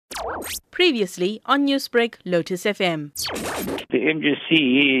Previously on Newsbreak Lotus FM. The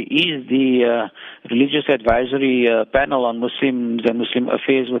MJC is the religious advisory panel on Muslims and Muslim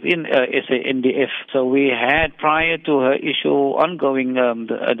affairs within SANDF. So we had, prior to her issue, ongoing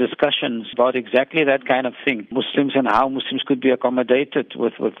discussions about exactly that kind of thing. Muslims and how Muslims could be accommodated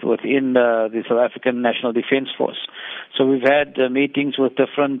within the South African National Defence Force. So we've had meetings with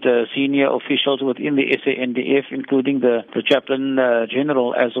different senior officials within the SANDF, including the Chaplain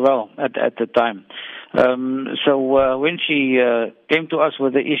General as well at the time. So when she came to us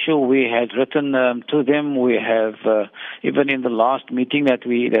with the issue, we had written to them. We have even in the last meeting that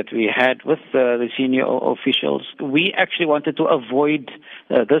we had with the senior officials, we actually wanted to avoid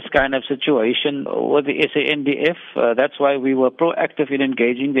this kind of situation with the SANDF. That's why we were proactive in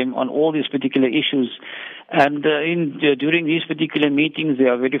engaging them on all these particular issues. And during these particular meetings, they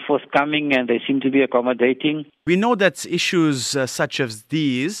are very forthcoming and they seem to be accommodating. We know that issues such as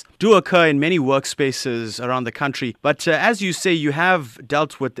these do occur in many workspaces around the country. But as you say, you have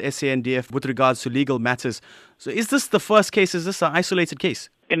dealt with the SANDF with regards to legal matters. So is this the first case? Is this an isolated case?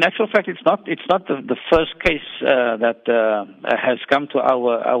 In actual fact, it's not the first case that has come to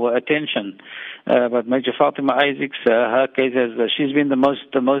our attention. But Major Fatima Isaacs, her case she's been the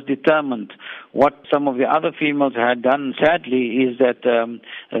most determined. What some of the other females had done, sadly, is that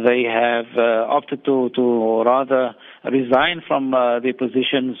they have opted to rather resign from their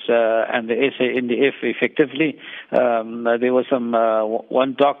positions and the SANDF effectively. There was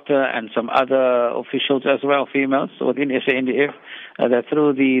one doctor and some other officials as well, females within SANDF, that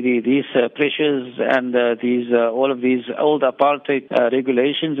through these pressures and all of these old apartheid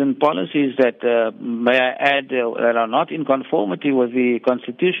regulations and policies that, may I add, that are not in conformity with the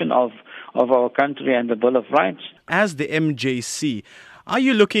constitution of our country and the Bill of Rights. As the MJC, are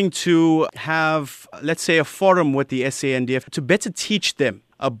you looking to have, let's say, a forum with the SANDF to better teach them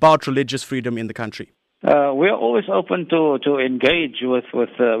about religious freedom in the country? We're always open to engage with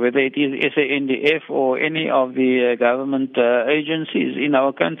whether it is SANDF or any of the government agencies in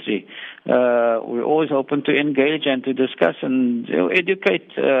our country. We're always open to engage and to discuss and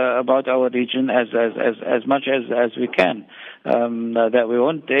educate about our region as much as we can. That we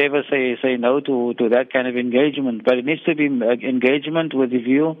won't ever say no to that kind of engagement, but it needs to be engagement with the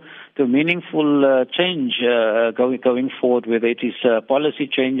view to meaningful change going forward, whether it is policy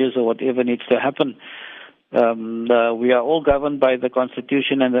changes or whatever needs to happen. We are all governed by the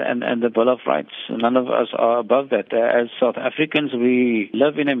Constitution and the Bill of Rights. None of us are above that. As South Africans, we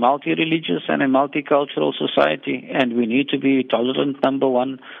live in a multi-religious and a multicultural society, and we need to be tolerant, number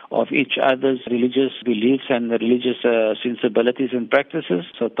one, of each other's religious beliefs and religious sensibilities and practices.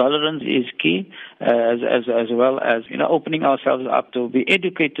 So tolerance is key, as well as opening ourselves up to be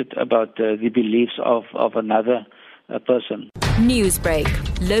educated about the beliefs of another person. Newsbreak,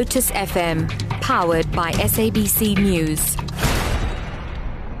 Lotus FM, powered by SABC News.